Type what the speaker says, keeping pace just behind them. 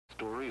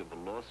of a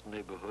lost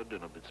neighborhood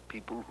and of its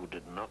people who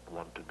did not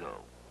want to go.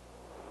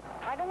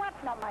 I don't want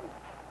no money.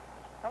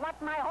 I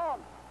want my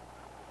home.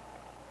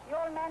 The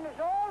old man is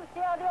old.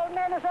 See how the old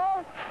man is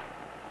old?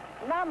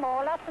 No,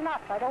 more. That's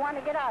enough. I don't want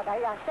to get out.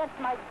 I sent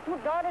my two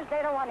daughters.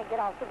 They don't want to get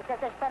out because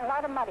they spend a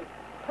lot of money.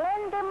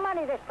 Plenty of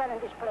money they spend in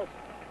this place.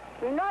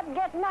 We not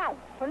get none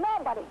for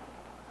nobody.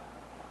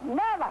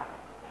 Never.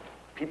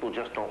 People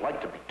just don't like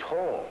to be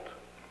told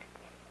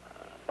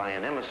by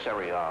an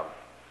emissary of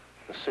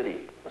the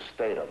city, the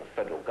state, or the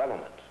federal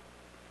government.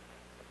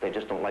 They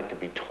just don't like to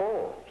be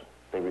told.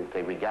 They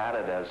regard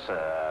it as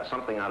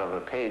something out of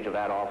a page of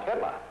Adolf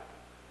Hitler,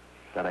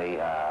 that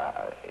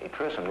a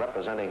person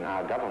representing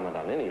our government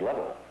on any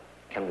level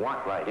can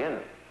walk right in,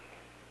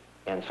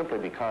 and simply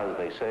because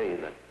they say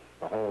that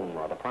the home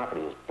or the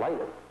property is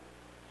blighted,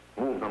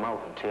 move them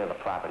out and tear the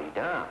property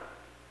down.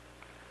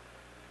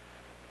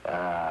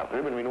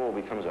 Urban renewal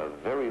becomes a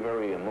very,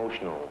 very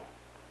emotional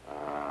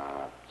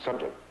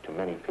subject to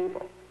many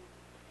people.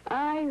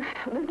 I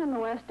lived in the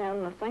West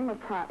End, the same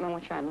apartment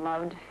which I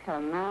loved, had a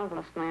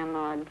marvelous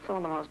landlord, some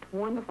of the most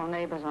wonderful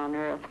neighbors on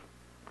earth.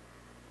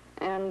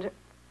 And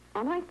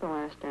I liked the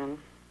West End.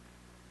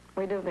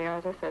 We lived there,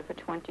 as I said, for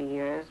 20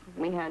 years.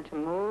 We had to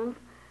move.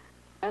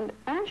 And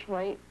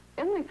actually,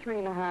 in the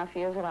 3.5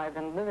 years that I've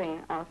been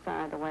living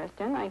outside the West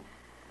End,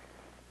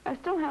 I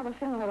still have a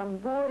feeling that I'm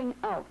boarding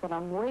out, that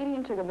I'm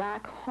waiting to go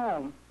back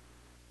home.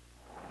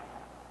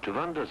 To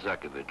Wanda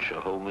Zakovich,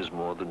 a home is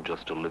more than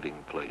just a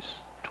living place.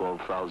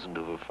 12,000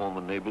 of her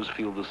former neighbors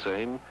feel the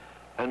same,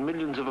 and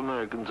millions of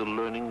Americans are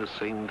learning the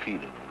same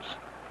feelings.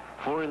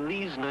 For in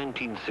these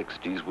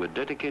 1960s, we're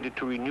dedicated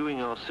to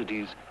renewing our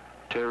cities,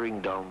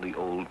 tearing down the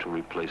old to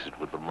replace it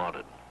with the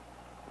modern.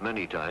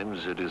 Many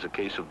times, it is a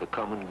case of the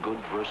common good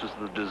versus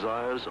the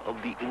desires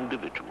of the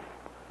individual.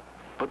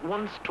 But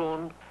once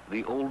torn,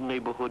 the old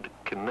neighborhood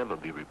can never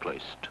be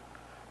replaced.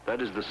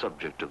 That is the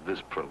subject of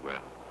this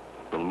program,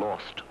 the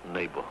lost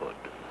neighborhood.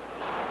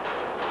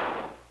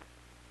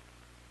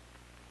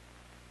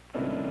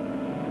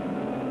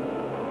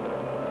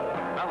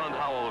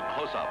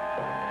 Close-Up,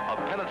 a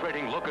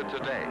penetrating look at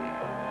today,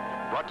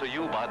 brought to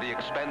you by the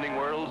expanding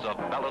worlds of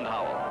Bell &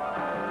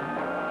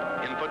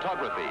 Howell. In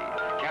photography,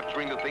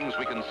 capturing the things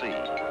we can see.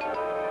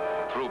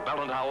 Through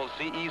Bell & Howell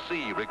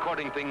CEC,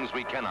 recording things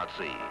we cannot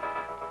see.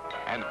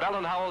 And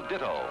Bell & Howell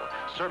Ditto,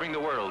 serving the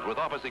world with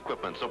office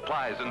equipment,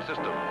 supplies, and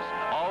systems,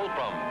 all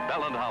from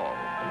Bell & Howell.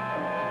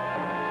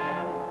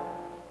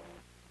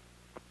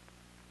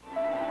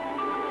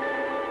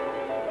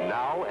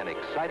 Now, an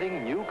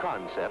exciting new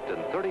concept in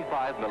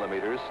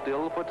 35mm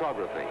still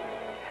photography,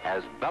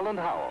 as Bell &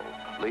 Howell,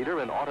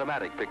 leader in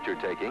automatic picture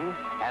taking,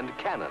 and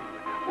Canon,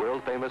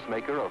 world-famous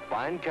maker of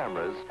fine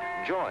cameras,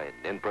 join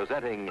in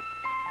presenting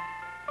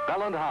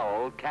Bell &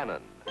 Howell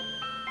Canon.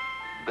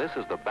 This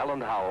is the Bell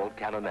 & Howell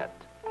Canonette.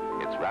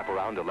 Its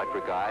wraparound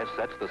electric eye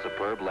sets the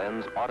superb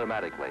lens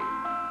automatically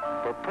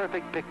for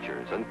perfect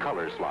pictures and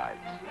color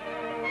slides.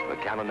 The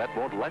Canonette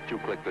won't let you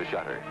click the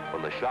shutter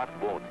when the shot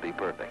won't be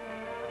perfect.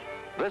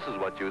 This is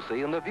what you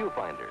see in the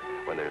viewfinder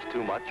when there's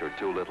too much or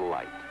too little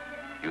light.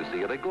 You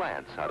see at a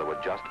glance how to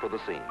adjust for the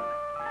scene.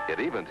 It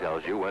even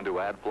tells you when to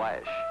add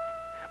flash.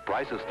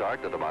 Prices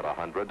start at about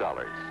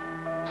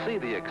 $100. See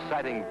the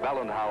exciting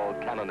Bell & Howell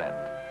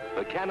Canonette,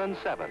 the Canon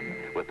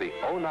 7 with the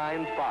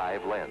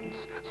 095 lens,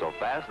 so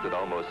fast it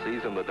almost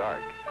sees in the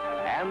dark,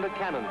 and the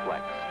Canon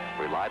Flex,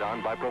 relied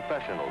on by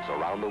professionals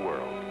around the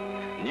world.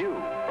 New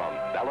from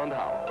Bell &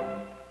 Howell.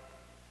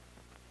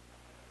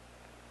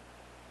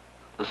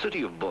 The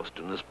city of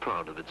Boston is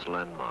proud of its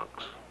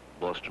landmarks.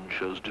 Boston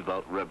shows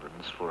devout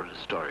reverence for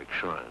historic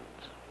shrines.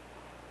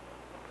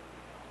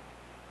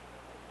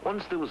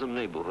 Once there was a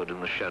neighborhood in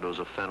the shadows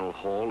of Faneuil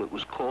Hall. It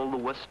was called the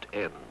West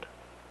End.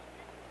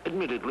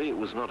 Admittedly, it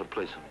was not a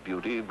place of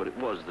beauty, but it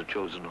was the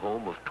chosen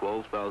home of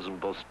 12,000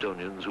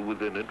 Bostonians who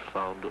within it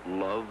found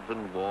love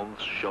and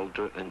warmth,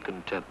 shelter and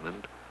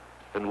contentment.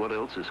 And what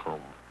else is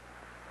home?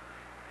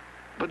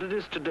 But it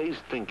is today's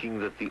thinking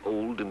that the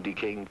old and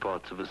decaying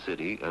parts of a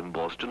city, and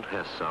Boston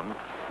has some,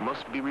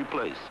 must be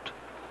replaced.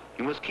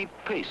 You must keep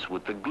pace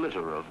with the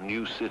glitter of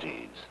new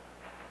cities.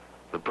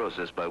 The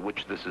process by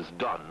which this is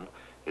done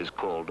is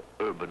called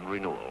urban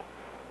renewal.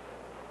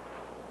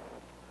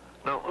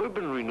 Now,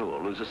 urban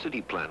renewal is a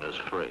city planner's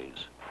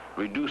phrase.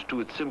 Reduced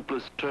to its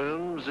simplest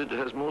terms, it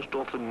has most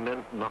often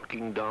meant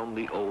knocking down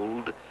the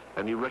old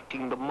and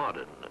erecting the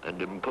modern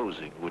and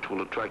imposing, which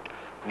will attract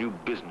new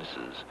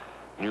businesses,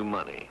 new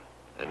money,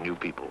 and new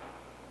people.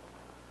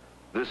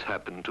 This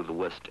happened to the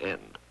West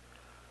End.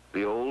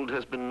 The old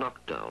has been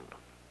knocked down.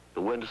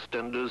 The West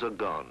Enders are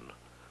gone.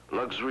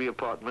 Luxury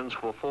apartments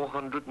for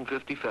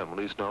 450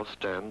 families now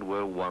stand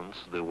where once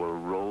there were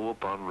row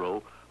upon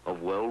row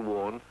of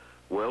well-worn,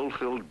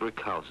 well-filled brick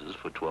houses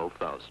for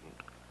 12,000.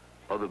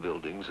 Other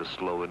buildings are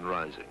slow in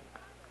rising.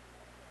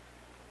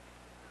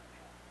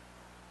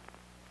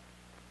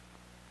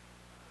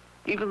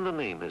 Even the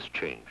name has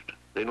changed.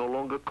 They no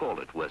longer call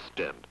it West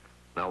End.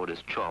 Now it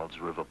is Charles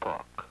River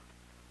Park.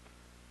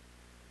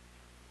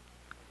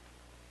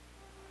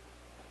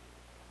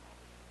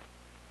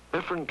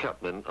 Ephraim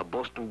Kaplan, a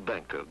Boston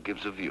banker,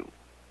 gives a view.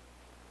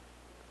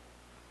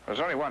 There's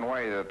only one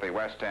way that the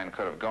West End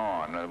could have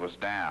gone, and it was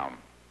down.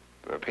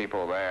 The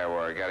people there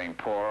were getting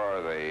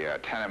poorer, the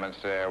tenements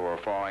there were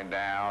falling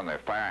down, the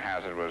fire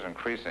hazard was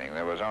increasing.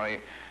 There's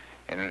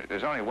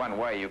only one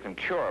way you can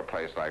cure a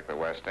place like the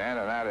West End,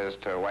 and that is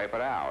to wipe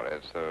it out.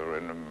 It's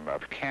a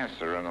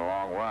cancer in the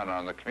long run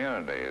on the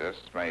community. This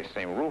may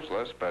seem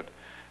ruthless, but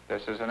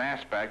this is an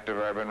aspect of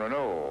urban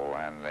renewal,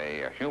 and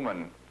the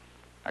human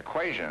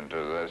equation to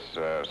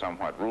this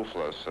somewhat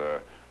ruthless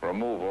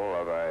removal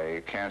of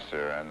a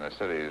cancer in the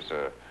city's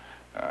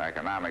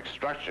economic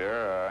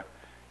structure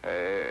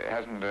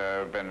hasn't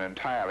been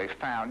entirely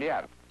found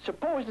yet.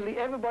 Supposedly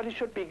everybody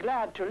should be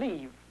glad to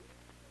leave,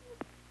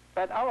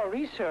 but our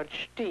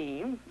research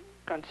team,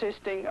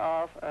 consisting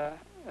of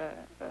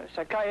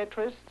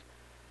psychiatrists,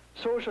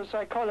 social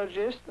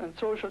psychologists, and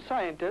social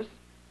scientists,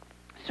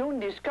 soon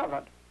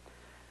discovered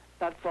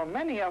that for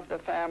many of the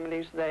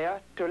families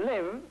there, to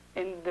live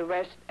in the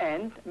West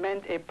End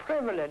meant a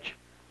privilege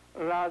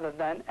rather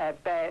than a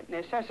bad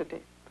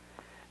necessity.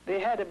 They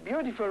had a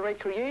beautiful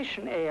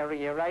recreation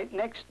area right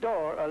next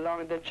door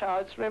along the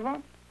Charles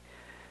River.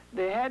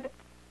 They had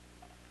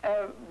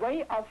a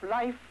way of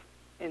life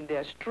in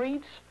their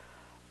streets,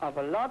 of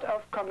a lot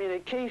of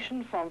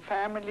communication from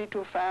family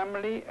to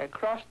family,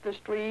 across the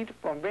street,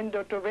 from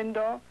window to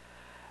window.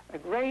 A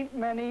great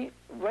many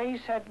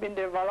ways had been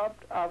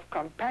developed of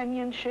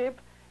companionship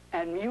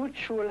and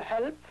mutual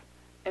help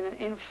in an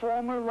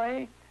informal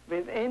way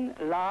within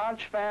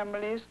large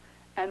families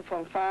and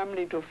from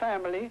family to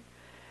family,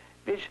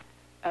 which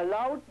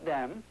allowed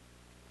them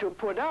to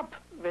put up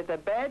with a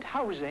bad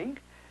housing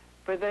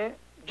with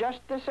just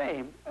the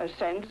same, a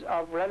sense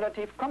of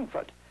relative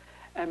comfort.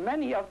 And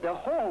many of the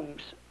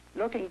homes,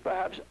 looking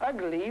perhaps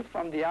ugly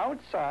from the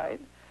outside,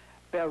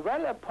 were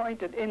well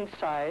appointed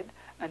inside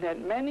and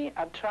had many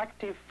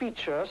attractive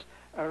features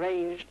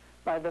arranged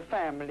by the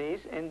families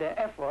in their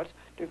efforts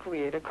to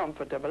create a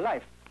comfortable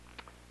life.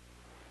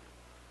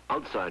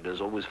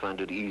 Outsiders always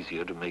find it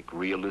easier to make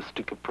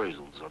realistic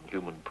appraisals on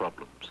human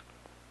problems.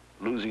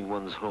 Losing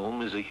one's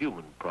home is a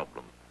human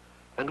problem.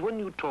 And when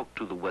you talk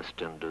to the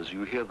West Enders,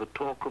 you hear the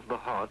talk of the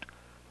heart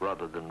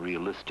rather than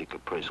realistic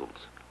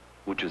appraisals,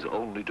 which is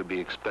only to be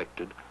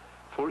expected,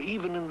 for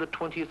even in the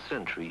 20th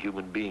century,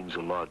 human beings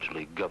are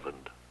largely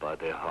governed by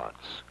their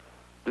hearts.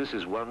 This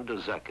is Wanda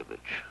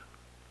Zakovich.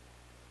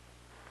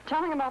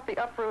 Telling about the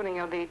uprooting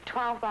of the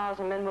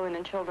 12,000 men, women,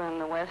 and children in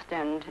the West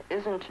End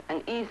isn't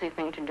an easy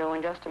thing to do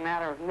in just a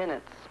matter of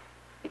minutes,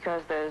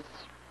 because there's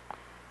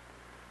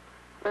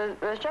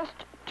just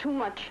too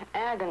much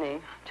agony,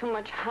 too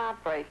much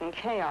heartbreak and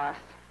chaos.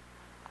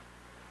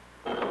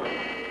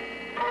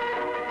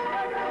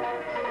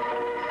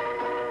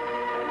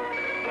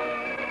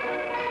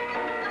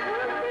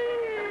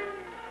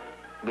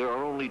 There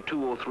are only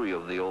 2 or 3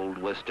 of the old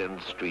West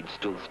End streets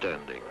still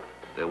standing.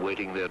 They're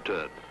waiting their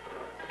turn.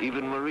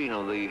 Even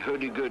Marino, the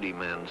hurdy-gurdy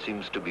man,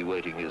 seems to be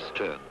waiting his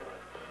turn.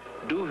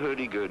 Do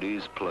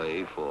hurdy-gurdies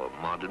play for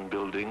modern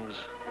buildings?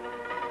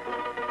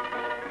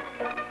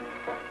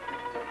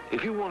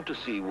 If you want to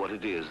see what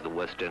it is the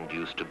West End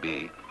used to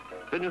be,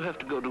 then you have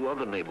to go to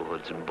other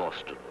neighborhoods in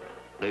Boston,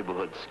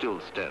 neighborhoods still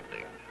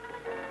standing.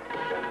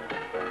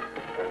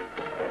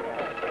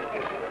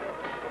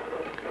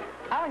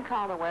 I would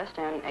call the West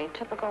End a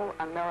typical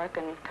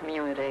American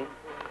community.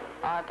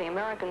 The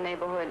American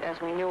neighborhood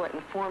as we knew it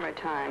in former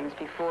times,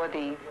 before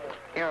the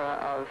era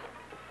of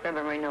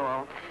urban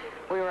renewal.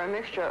 We were a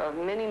mixture of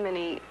many,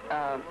 many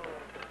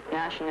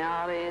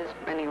nationalities,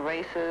 many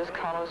races,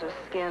 colors of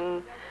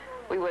skin.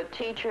 We were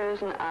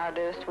teachers and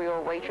artists. We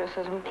were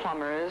waitresses and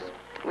plumbers.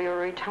 We were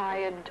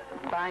retired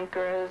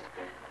bankers,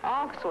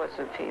 all sorts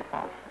of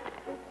people.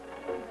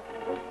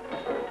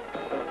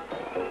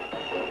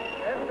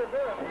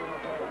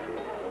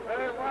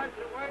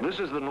 This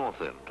is the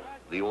North End,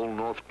 the old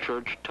North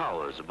Church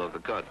towers above the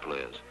card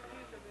players.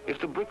 If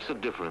the bricks are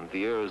different,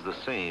 the air is the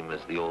same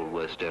as the old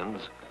West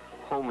Ends.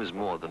 Home is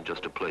more than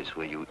just a place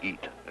where you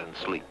eat and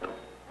sleep.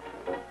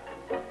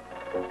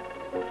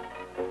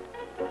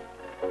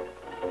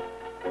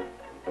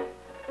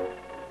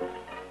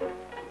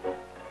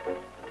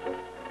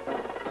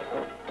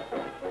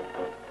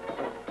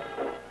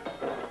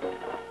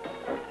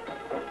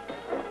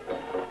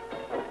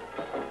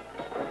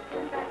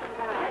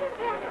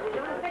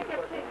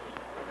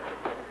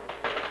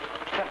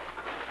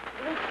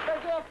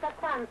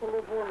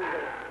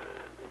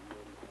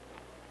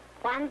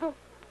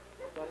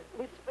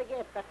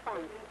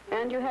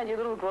 And you had your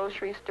little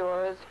grocery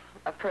stores,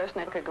 a person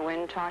that could go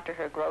in and talk to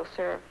her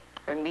grocer,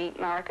 her meat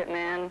market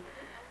man.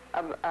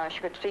 She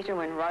could speak to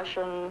him in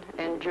Russian,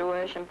 in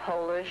Jewish, and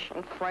Polish,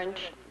 and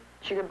French.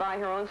 She could buy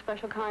her own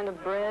special kind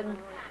of bread,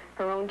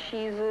 her own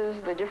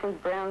cheeses, the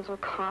different brands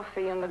of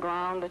coffee and the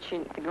grind that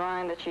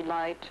she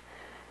liked.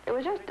 It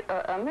was just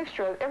a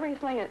mixture of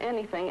everything and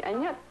anything,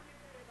 and yet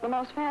the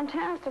most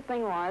fantastic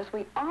thing was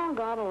we all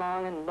got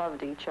along and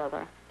loved each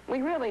other.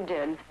 We really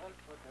did.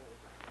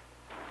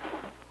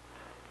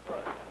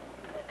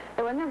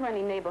 There were never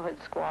any neighborhood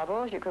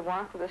squabbles. You could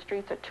walk through the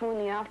streets at 2 in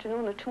the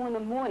afternoon or 2 in the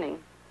morning.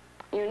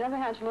 You never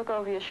had to look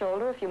over your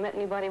shoulder. If you met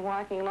anybody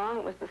walking along,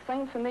 it was the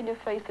same familiar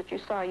face that you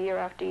saw year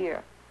after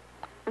year.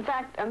 In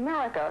fact,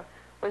 America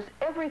was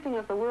everything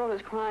that the world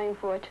is crying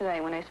for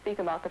today when they speak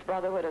about the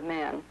brotherhood of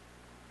man,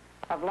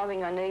 of loving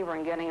your neighbor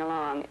and getting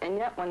along. And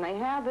yet, when they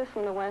had this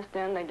in the West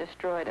End, they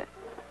destroyed it.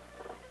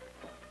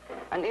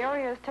 An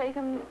area is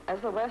taken as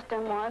the West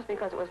End was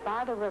because it was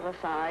by the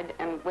riverside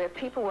and where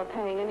people were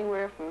paying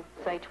anywhere from,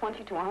 say,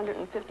 $20 to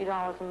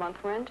 $150 a month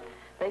rent.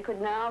 They could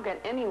now get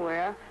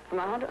anywhere from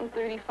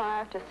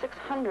 $135 to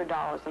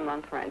 $600 a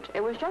month rent.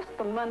 It was just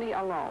the money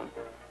alone.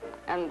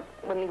 And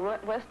when the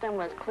West End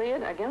was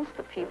cleared against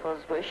the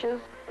people's wishes,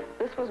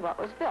 this was what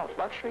was built,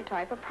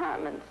 luxury-type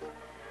apartments.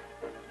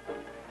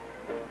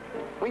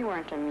 We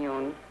weren't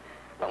immune.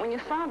 But when you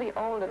saw the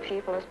older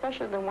people,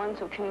 especially the ones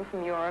who came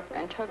from Europe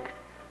and took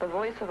the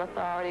voice of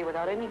authority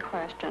without any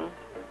question,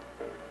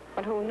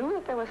 but who knew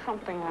that there was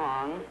something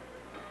wrong,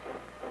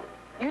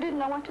 you didn't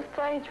know what to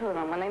say to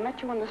them when they met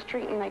you on the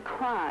street and they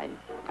cried.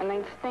 And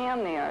they'd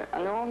stand there,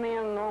 an old man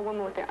and an old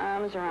woman with their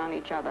arms around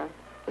each other.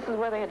 This is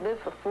where they had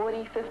lived for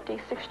 40, 50,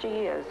 60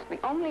 years,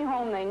 the only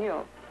home they knew.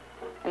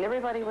 And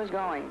everybody was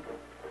going.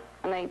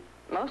 And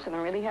most of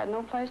them really had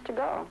no place to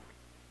go.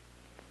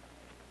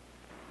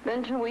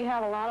 Then, too, we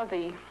had a lot of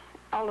the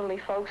elderly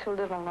folks who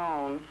live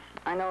alone.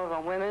 I know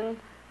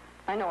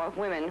of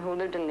women who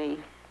lived in the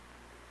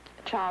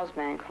Charles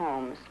Bank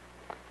homes.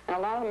 And a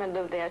lot of them had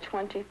lived there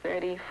 20,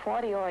 30,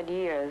 40-odd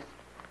years.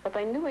 But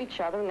they knew each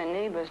other and their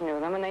neighbors knew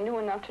them, and they knew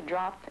enough to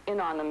drop in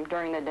on them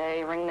during the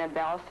day, ring their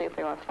bell, see if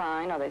they were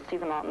fine, or they'd see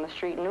them out in the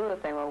street and knew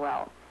that they were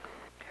well.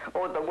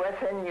 Oh, the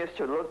West End used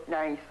to look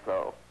nice,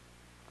 though.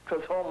 It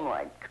was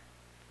home-like.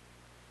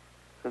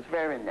 It was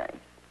very nice,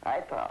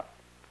 I thought.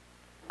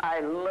 I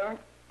learned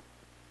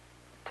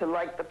to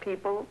like the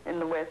people in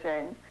the West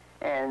End,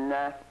 and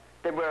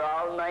they were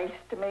all nice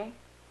to me.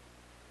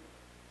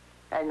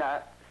 And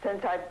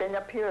since I've been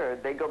up here,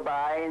 they go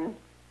by and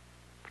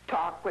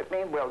talk with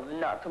me. Well,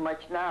 not so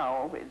much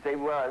now as they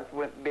was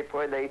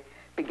before they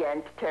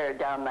began to tear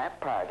down that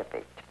part of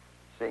it,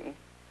 see?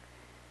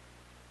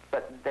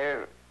 But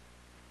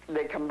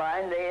they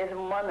combine, there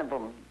isn't one of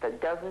them that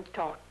doesn't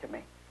talk to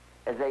me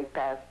as they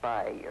pass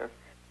by here.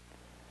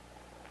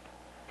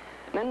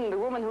 Then the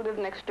woman who lived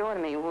next door to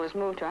me, who was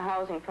moved to a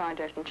housing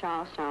project in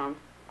Charlestown,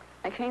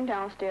 I came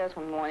downstairs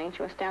one morning.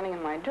 She was standing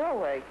in my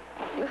doorway.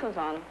 This was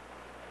on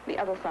the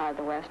other side of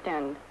the West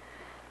End.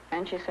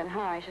 And she said,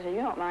 hi. She said,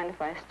 you don't mind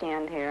if I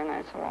stand here? And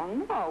I said, well,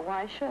 no,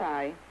 why should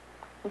I?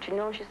 And she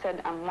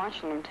said, I'm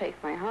watching them take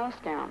my house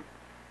down.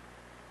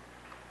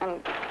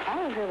 And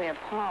I was really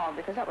appalled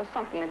because that was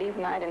something that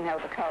even I didn't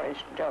have the courage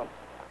to do.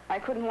 I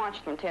couldn't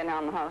watch them tear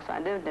down the house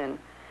I lived in.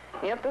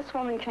 Yet this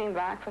woman came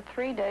back for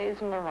 3 days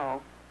in a row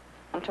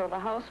until the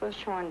house was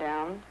torn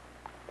down.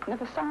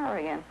 Never saw her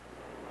again.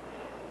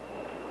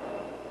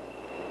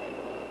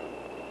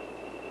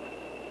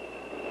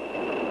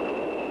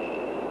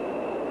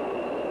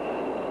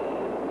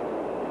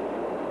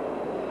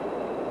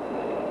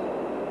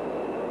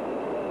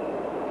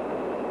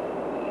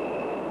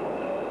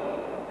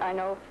 I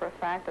know for a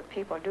fact that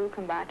people do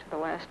come back to the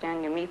West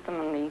End. You meet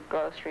them in the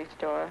grocery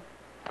store.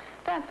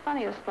 That's the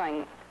funniest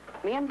thing.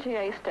 The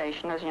MTA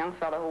station, there's a young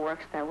fellow who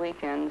works there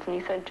weekends,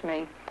 and he said to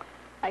me,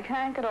 I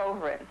can't get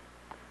over it.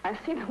 I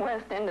see the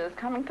West Enders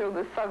coming through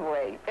the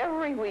subway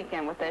every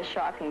weekend with their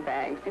shopping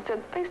bags. He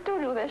said, they still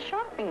do their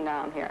shopping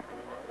down here.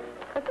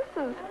 But this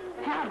is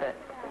habit.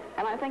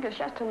 And I think it's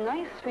just a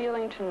nice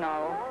feeling to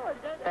know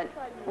that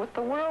with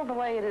the world the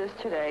way it is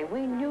today,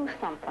 we knew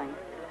something.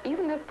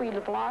 Even if we'd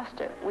have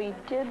lost it, we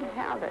did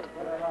have it.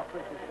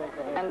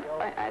 And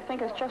I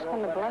think it's just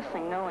been a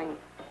blessing knowing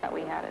that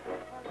we had it.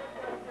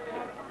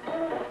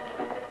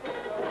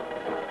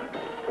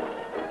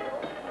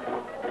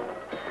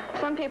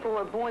 Some people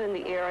were born in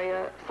the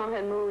area, some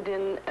had moved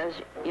in as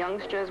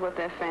youngsters with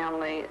their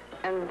family,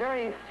 and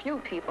very few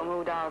people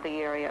moved out of the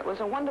area. It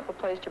was a wonderful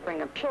place to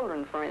bring up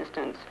children, for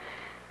instance.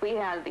 We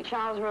had the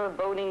Charles River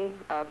boating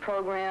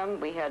program,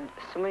 we had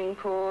swimming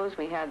pools,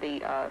 we had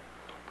the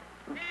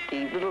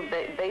little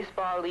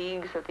baseball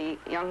leagues that the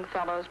young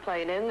fellows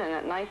played in, and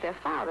at night their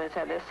fathers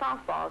had their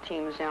softball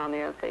teams down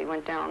there that they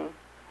went down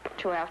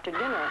to after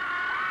dinner.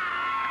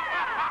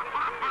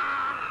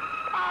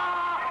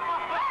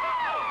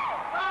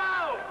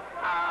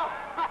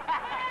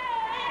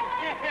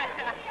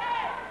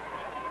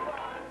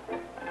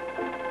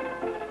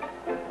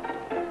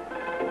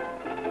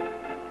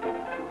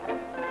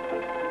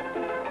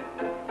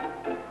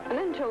 And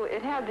then, too,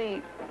 it had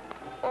the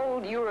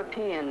old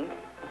European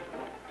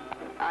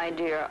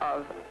idea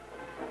of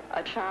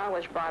a child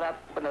was brought up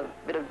with a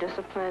bit of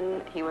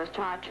discipline. He was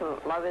taught to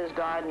love his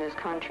God and his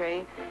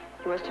country.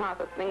 He was taught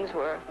that things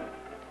were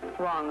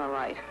wrong or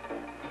right.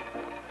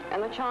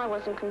 And the child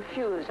wasn't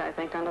confused, I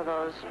think, under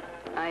those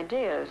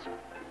ideas.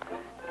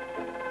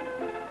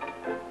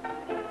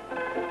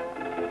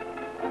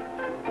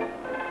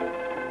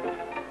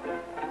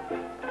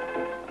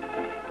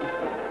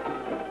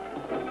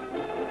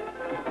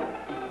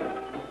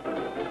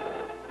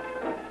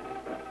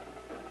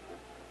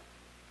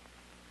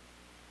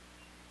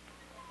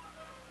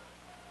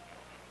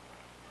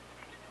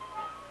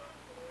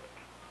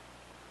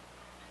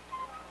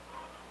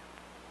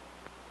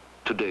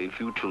 Today,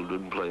 few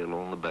children play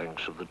along the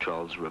banks of the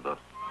Charles River.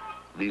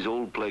 These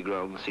old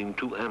playgrounds seem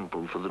too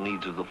ample for the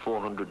needs of the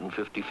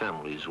 450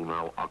 families who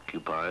now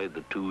occupy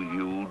the two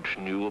huge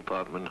new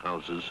apartment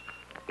houses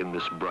in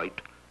this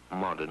bright,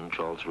 modern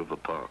Charles River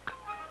Park.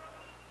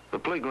 The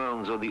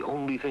playgrounds are the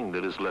only thing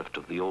that is left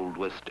of the old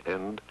West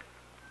End,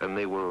 and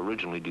they were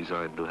originally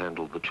designed to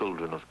handle the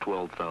children of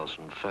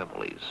 12,000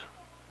 families.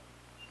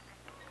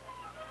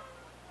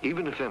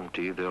 Even if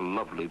empty, they're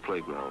lovely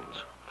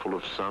playgrounds, full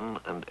of sun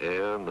and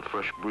air and the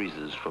fresh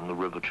breezes from the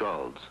River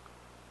Charles.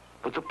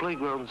 But the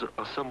playgrounds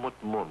are somewhat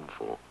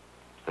mournful.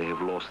 They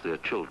have lost their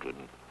children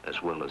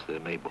as well as their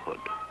neighborhood.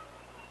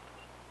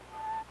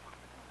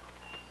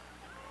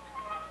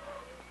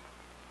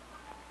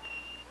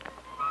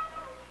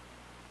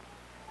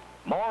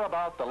 More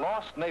about the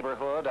lost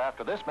neighborhood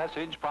after this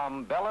message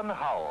from Bell &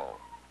 Howell.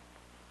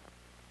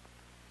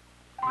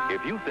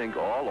 If you think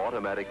all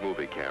automatic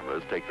movie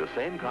cameras take the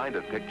same kind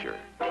of picture,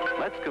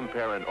 let's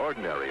compare an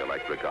ordinary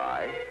electric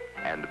eye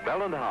and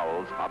Bell &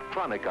 Howell's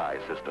optronic eye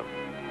system.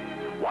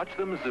 Watch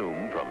them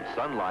zoom from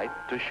sunlight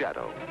to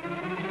shadow.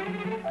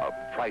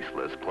 A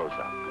priceless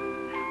close-up.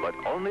 But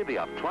only the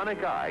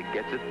optronic eye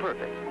gets it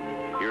perfect.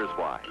 Here's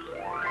why.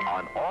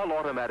 On all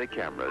automatic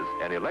cameras,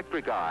 an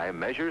electric eye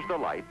measures the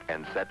light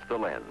and sets the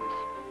lens.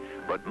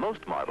 But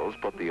most models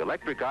put the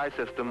electric eye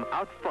system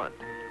out front,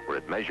 where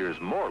it measures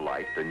more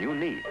light than you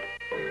need.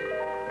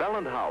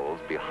 Bell & Howell's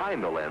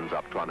behind-the-lens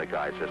optronic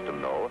eye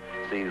system, though,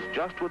 sees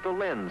just what the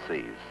lens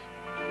sees.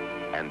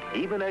 And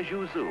even as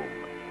you zoom,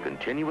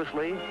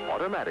 continuously,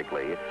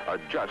 automatically,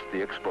 adjust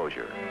the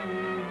exposure.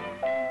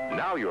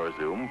 Now your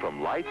zoom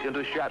from light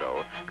into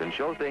shadow can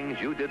show things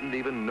you didn't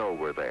even know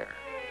were there.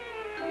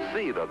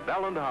 See the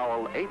Bell &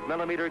 Howell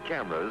 8mm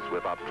cameras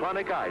with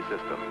optronic eye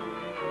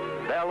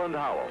system. Bell &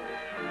 Howell,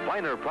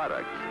 finer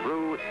products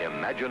through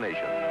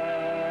imagination.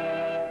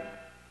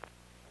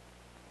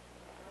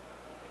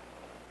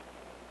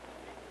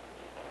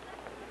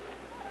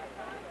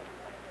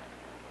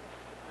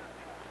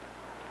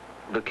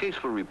 The case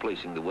for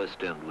replacing the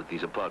West End with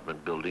these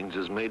apartment buildings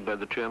is made by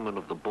the chairman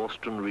of the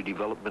Boston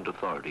Redevelopment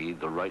Authority,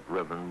 the Right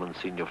Reverend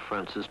Monsignor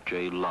Francis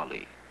J.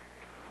 Lally.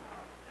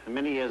 For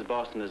many years,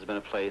 Boston has been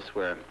a place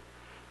where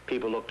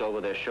people looked over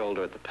their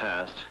shoulder at the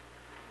past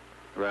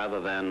rather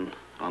than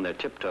on their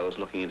tiptoes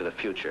looking into the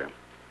future.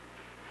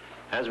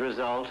 As a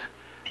result,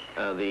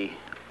 the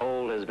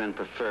old has been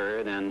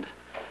preferred, and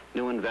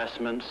new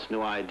investments,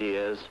 new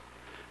ideas,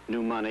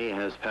 new money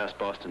has passed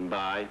Boston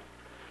by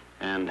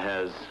and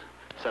has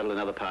settled in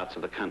other parts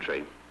of the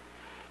country.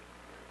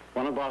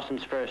 One of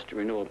Boston's first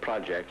renewal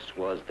projects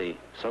was the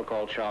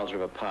so-called Charles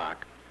River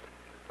Park,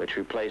 which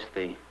replaced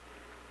the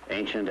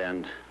ancient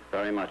and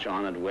very much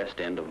honored West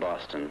End of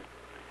Boston.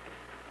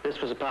 This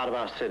was a part of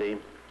our city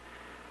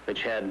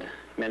which had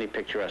many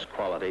picturesque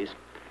qualities,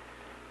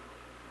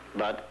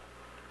 but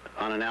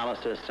on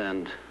analysis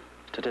and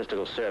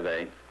statistical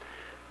survey,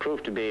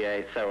 proved to be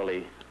a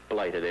thoroughly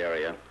blighted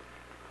area.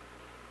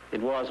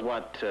 It was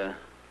what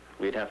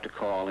we'd have to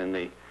call, in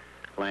the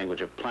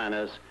language of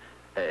planners,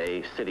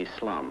 a city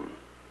slum.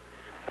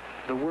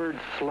 The word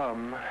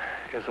slum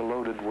is a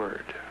loaded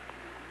word.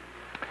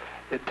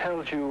 It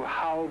tells you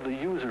how the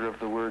user of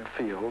the word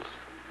feels.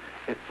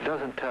 It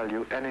doesn't tell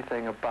you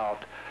anything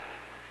about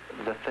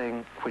the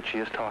thing which he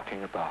is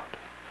talking about.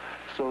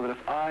 So that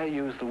if I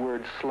use the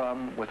word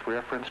slum with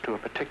reference to a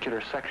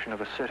particular section of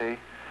a city,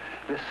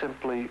 this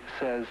simply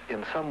says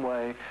in some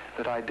way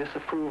that I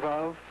disapprove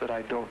of, that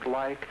I don't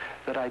like,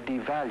 that I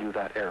devalue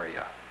that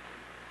area.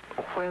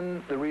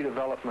 When the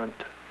Redevelopment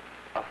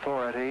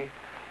Authority,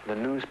 the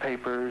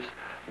newspapers,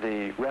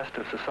 the rest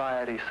of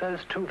society says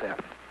to them,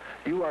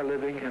 you are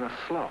living in a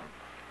slum.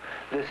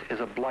 This is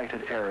a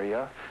blighted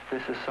area.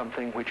 This is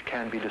something which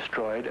can be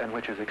destroyed and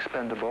which is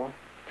expendable.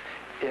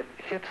 It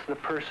hits the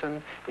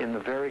person in the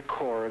very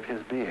core of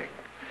his being,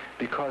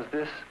 because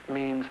this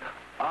means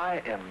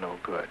I am no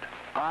good.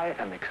 I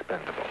am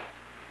expendable.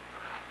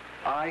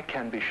 I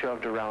can be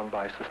shoved around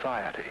by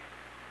society.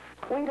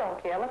 We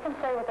don't care. Let them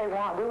say what they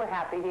want. We were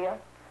happy here.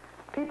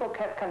 People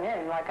kept coming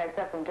in, like I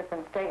said, from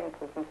different states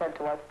and said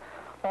to us,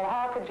 well,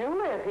 how could you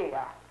live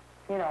here?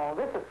 You know,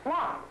 this is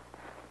slums.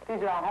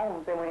 These are our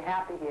homes, and we're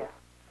happy here.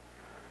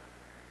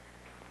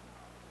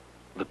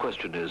 The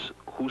question is,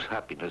 whose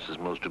happiness is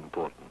most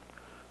important?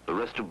 The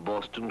rest of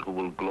Boston, who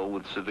will glow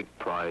with civic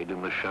pride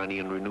in the shiny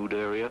and renewed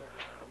area,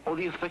 or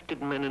the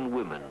affected men and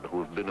women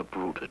who have been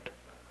uprooted?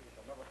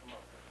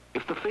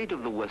 If the fate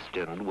of the West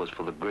End was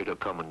for the greater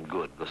common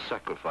good, the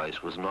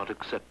sacrifice was not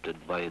accepted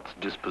by its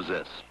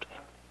dispossessed.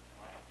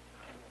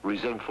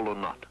 Resentful or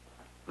not,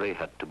 they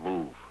had to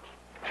move.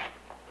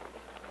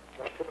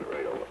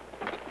 Right over.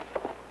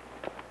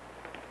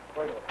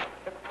 Right over.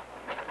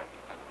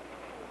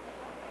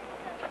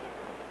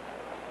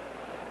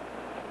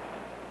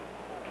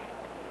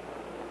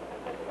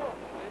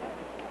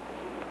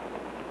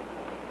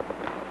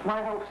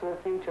 My hopes for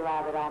the future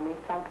are that I'll meet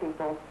some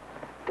people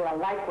that are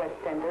like West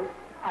Enders.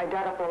 I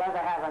doubt if we'll ever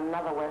have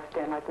another West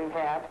End like we've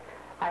had.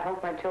 I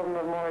hope my children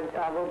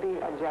will be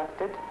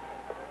adjusted.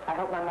 I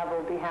hope my mother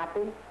will be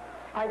happy.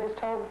 I just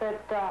hope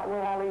that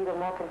we'll all lead a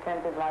more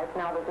contented life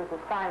now that this is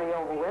finally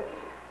over with,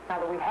 now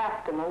that we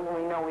have to move and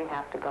we know we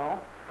have to go.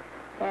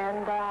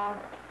 And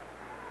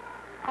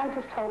I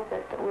just hope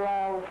that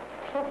we'll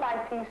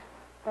find peace,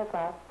 that's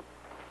all.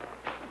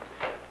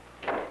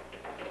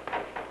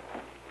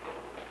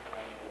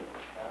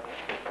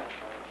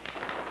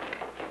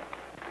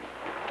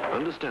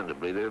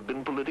 Understandably, there have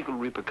been political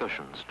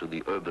repercussions to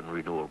the urban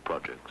renewal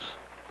projects.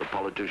 The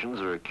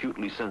politicians are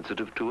acutely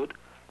sensitive to it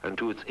and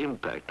to its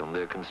impact on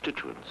their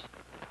constituents.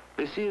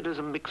 They see it as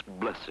a mixed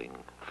blessing,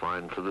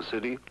 fine for the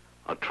city,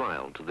 a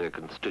trial to their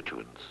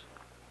constituents.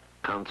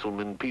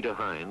 Councilman Peter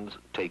Hines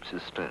takes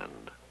his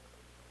stand.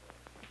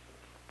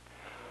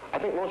 I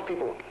think most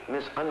people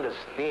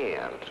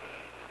misunderstand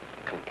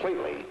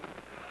completely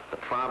the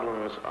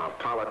problems of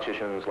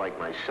politicians like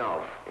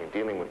myself in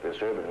dealing with this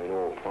urban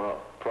renewal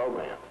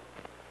program.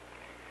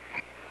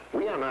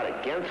 We are not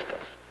against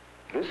it.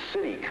 This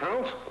city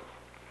council,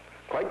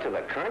 quite to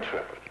the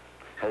contrary,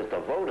 has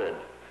devoted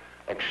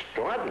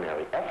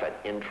extraordinary effort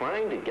in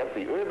trying to get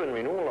the Urban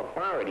Renewal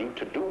Authority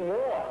to do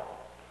more.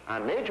 Our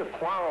major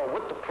quarrel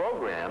with the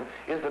program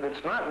is that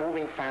it's not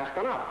moving fast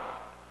enough.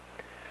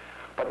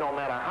 But no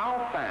matter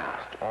how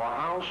fast or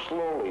how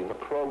slowly the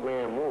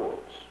program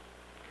moves,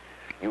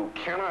 you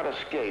cannot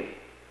escape,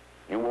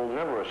 you will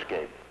never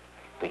escape,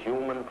 the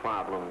human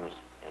problems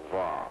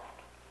involved.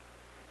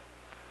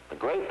 The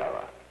great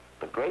error,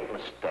 the great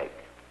mistake,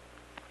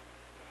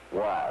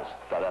 was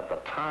that at the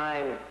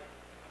time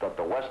that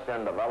the West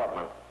End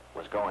development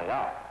was going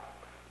up,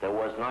 there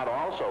was not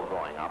also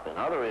going up in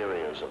other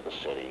areas of the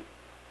city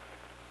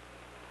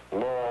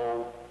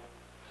low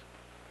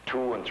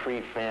 2- and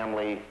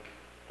 3-family,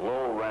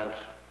 low rent,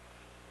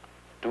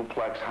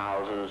 duplex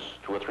houses,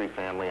 2- or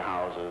 3-family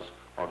houses,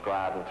 or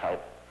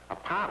garden-type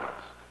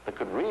apartments that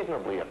could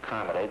reasonably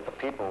accommodate the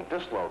people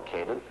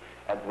dislocated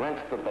at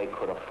rents that they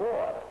could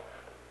afford.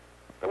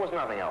 There was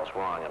nothing else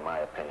wrong, in my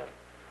opinion,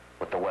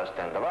 with the West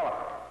End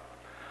development,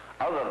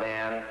 other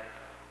than,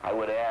 I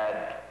would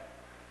add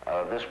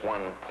this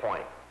one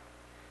point.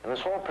 In this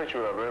whole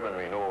picture of urban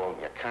renewal,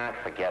 you can't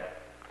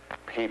forget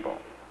people.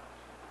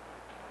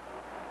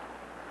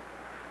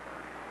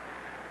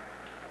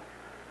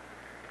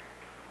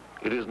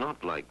 It is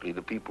not likely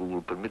the people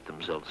will permit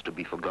themselves to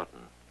be forgotten.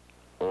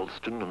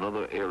 Alston,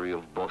 another area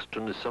of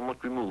Boston, is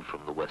somewhat removed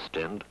from the West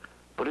End,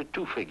 but it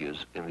too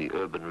figures in the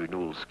urban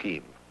renewal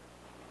scheme.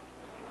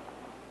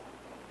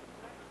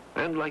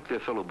 And like their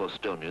fellow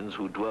Bostonians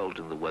who dwelt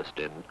in the West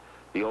End,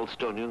 the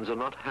Alstonians are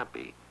not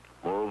happy.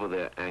 Moreover,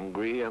 they're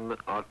angry and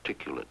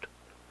articulate.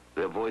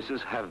 Their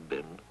voices have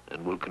been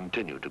and will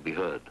continue to be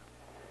heard.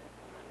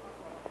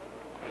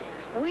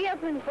 We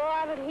have been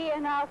bothered here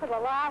now for the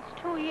last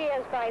 2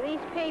 years by these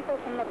people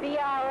from the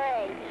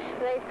BRA.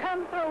 They've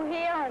come through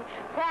here and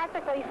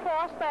practically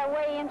forced their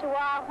way into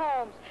our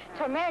homes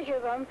to measure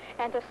them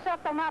and to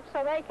set them up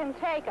so they can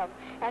take them.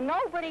 And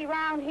nobody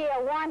around here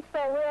wants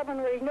their urban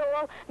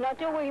renewal, nor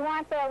do we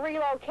want their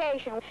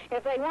relocation.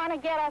 If they want to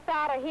get us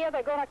out of here,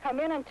 they're going to come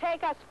in and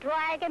take us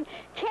dragging,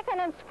 kicking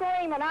and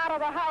screaming out of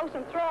the house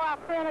and throw our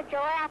furniture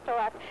after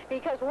us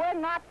because we're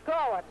not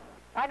going.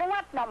 I don't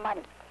want no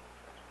money.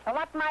 I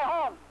want my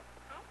home.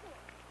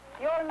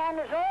 The old man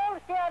is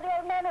old. See how the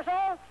old man is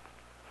old?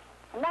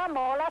 And I'm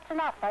old. That's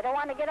enough. I don't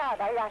want to get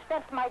out. I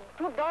sent my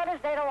 2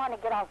 daughters. They don't want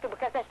to get out, too,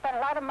 because they spend a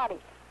lot of money.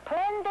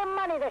 Plenty of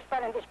money they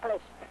spend in this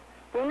place.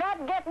 You're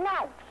not getting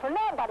out for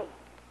nobody.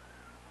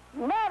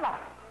 Never.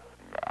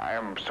 I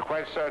am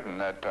quite certain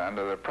that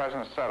under the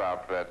present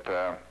setup that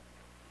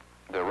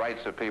the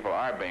rights of people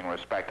are being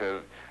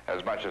respected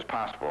as much as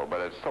possible.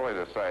 But it's silly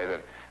to say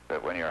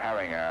that when you're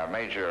having a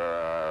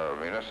major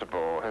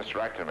municipal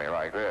hysterectomy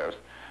like this,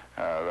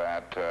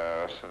 that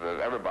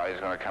everybody's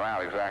going to come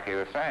out exactly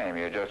the same.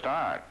 You just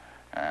aren't.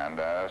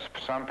 And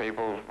some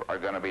people are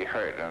going to be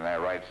hurt, and their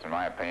rights, in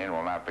my opinion,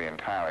 will not be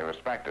entirely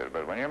respected.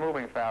 But when you're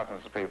moving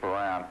thousands of people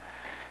around,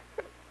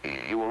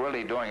 you were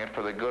really doing it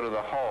for the good of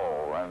the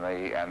whole, and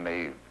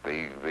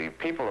the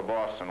people of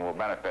Boston will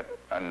benefit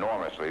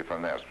enormously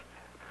from this.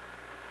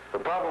 The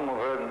problem of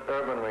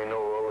urban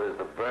renewal is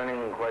the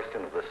burning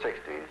question of the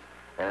 60s,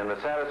 and in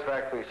the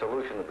satisfactory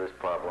solution of this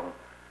problem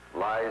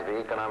lies the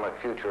economic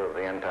future of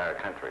the entire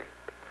country.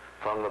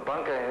 From the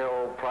Bunker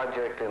Hill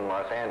project in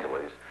Los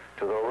Angeles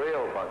to the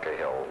real Bunker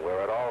Hill,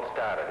 where it all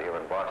started here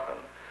in Boston,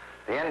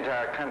 the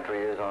entire country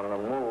is on the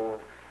move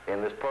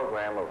in this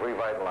program of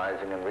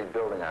revitalizing and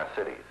rebuilding our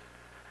cities.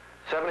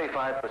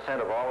 75%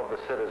 of all of the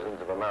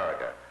citizens of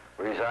America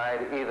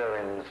reside either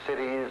in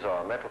cities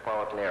or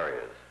metropolitan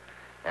areas.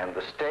 And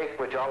the stake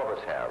which all of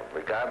us have,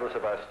 regardless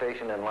of our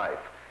station in life,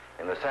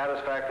 in the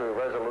satisfactory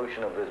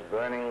resolution of this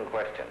burning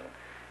question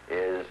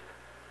is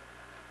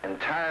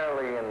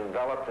entirely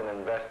enveloped and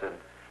invested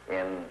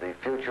in the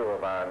future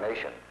of our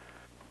nation.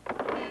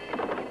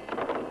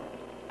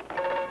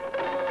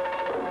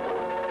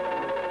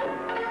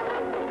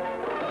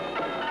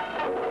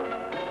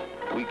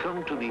 We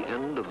come to the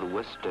end of the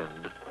West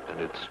End and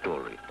its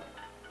story.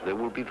 There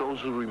will be those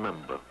who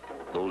remember,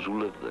 those who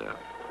lived there,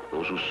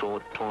 those who saw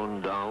it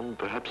torn down,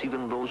 perhaps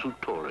even those who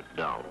tore it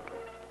down.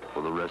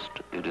 For the rest,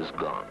 it is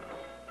gone.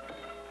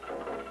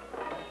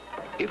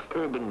 If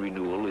urban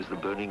renewal is the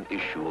burning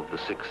issue of the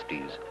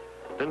 60s,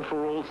 then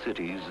for all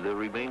cities there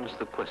remains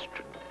the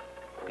question,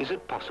 is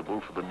it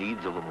possible for the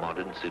needs of a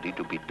modern city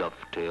to be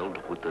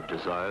dovetailed with the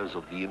desires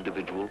of the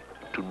individual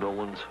to no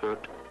one's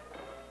hurt?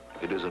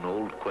 It is an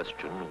old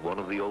question, one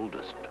of the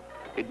oldest.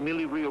 It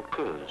merely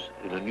reoccurs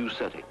in a new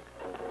setting.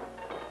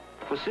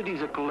 For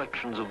cities are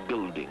collections of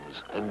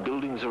buildings, and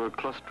buildings are a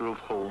cluster of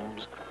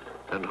homes,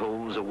 and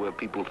homes are where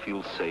people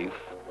feel safe,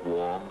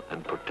 warm,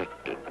 and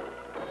protected.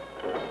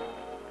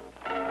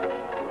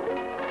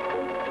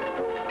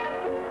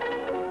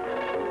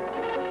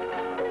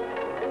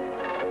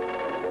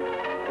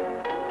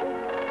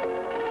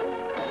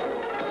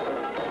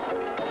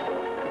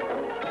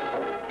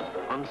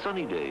 On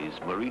sunny days,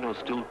 Marino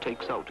still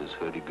takes out his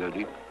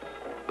hurdy-gurdy,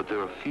 but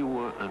there are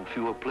fewer and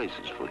fewer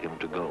places for him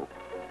to go.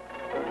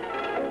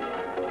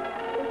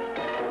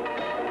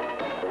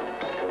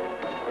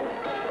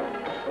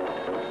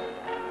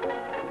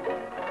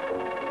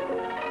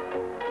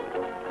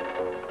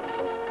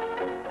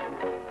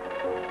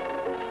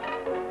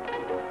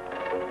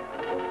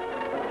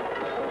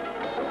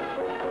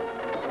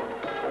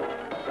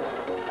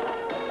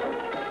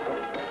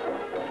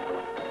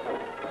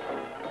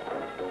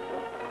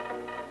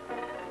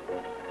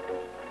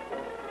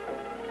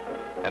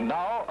 And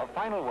now, a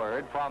final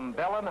word from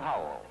Bell &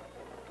 Howell.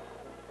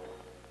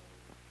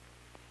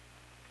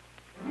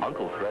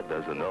 Uncle Fred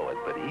doesn't know it,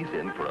 but he's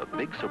in for a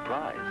big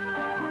surprise.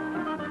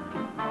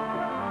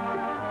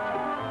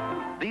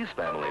 These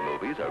family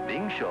movies are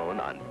being shown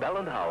on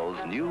Bell &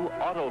 Howell's new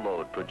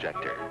auto-load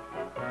projector.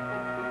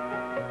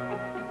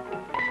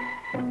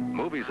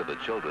 Movies of the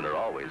children are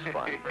always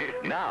fun.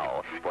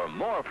 Now, for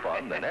more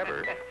fun than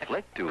ever,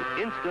 flick to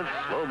instant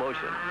slow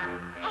motion.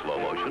 Slow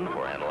motion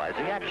for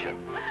analyzing action.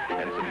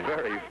 And some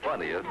very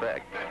funny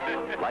effects,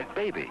 like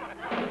Baby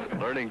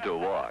learning to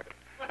walk.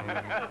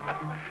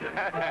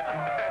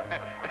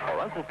 Or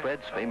Uncle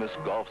Fred's famous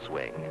golf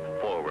swing,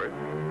 forward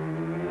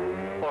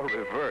or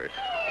reverse.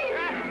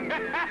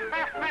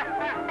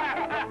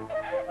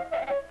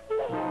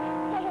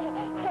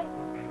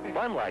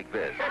 Fun like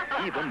this,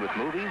 even with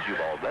movies you've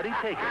already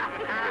taken,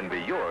 can be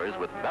yours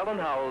with Bell &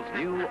 Howell's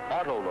new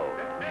Auto-Load,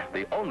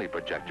 the only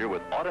projector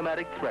with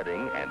automatic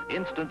threading and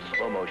instant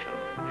slow motion.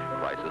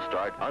 Prices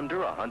start under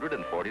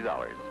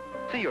 $140.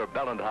 See your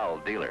Bell & Howell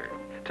dealer.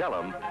 Tell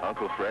him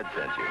Uncle Fred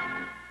sent you.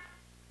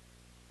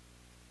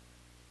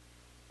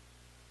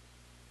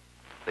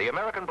 The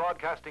American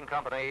Broadcasting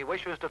Company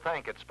wishes to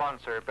thank its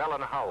sponsor, Bell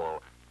 &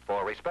 Howell,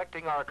 for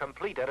respecting our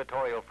complete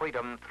editorial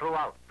freedom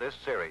throughout this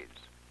series.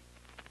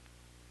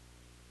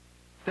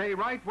 Stay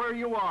right where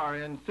you are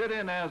and sit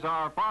in as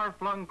our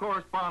far-flung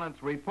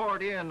correspondents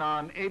report in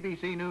on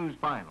ABC News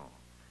Final.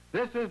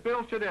 This is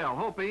Bill Shadell,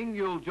 hoping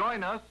you'll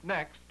join us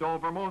next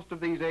over most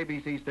of these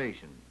ABC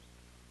stations.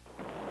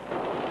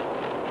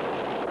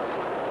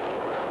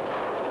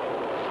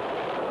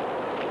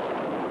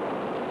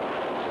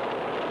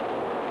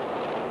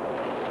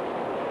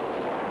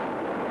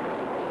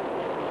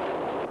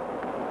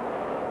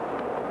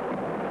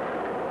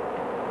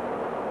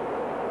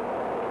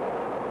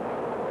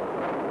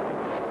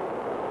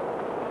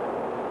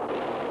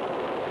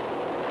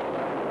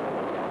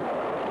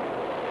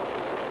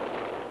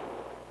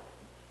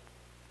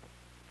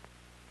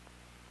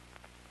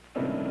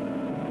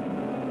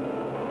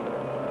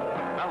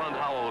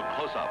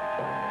 Close-Up,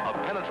 a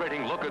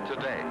penetrating look at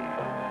today.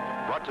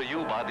 Brought to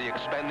you by the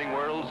expanding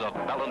worlds of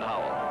Bell &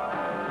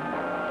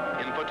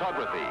 Howell. In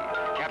photography,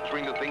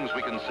 capturing the things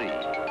we can see.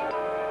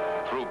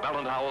 Through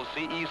Bell & Howell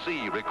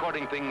CEC,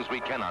 recording things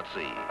we cannot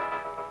see.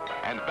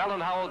 And Bell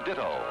 & Howell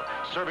Ditto,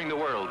 serving the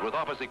world with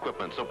office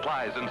equipment,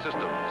 supplies, and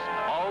systems.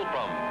 All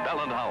from Bell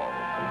 & Howell.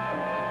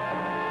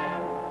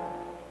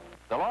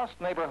 The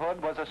Lost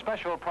Neighborhood was a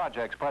special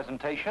projects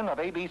presentation of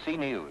ABC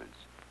News.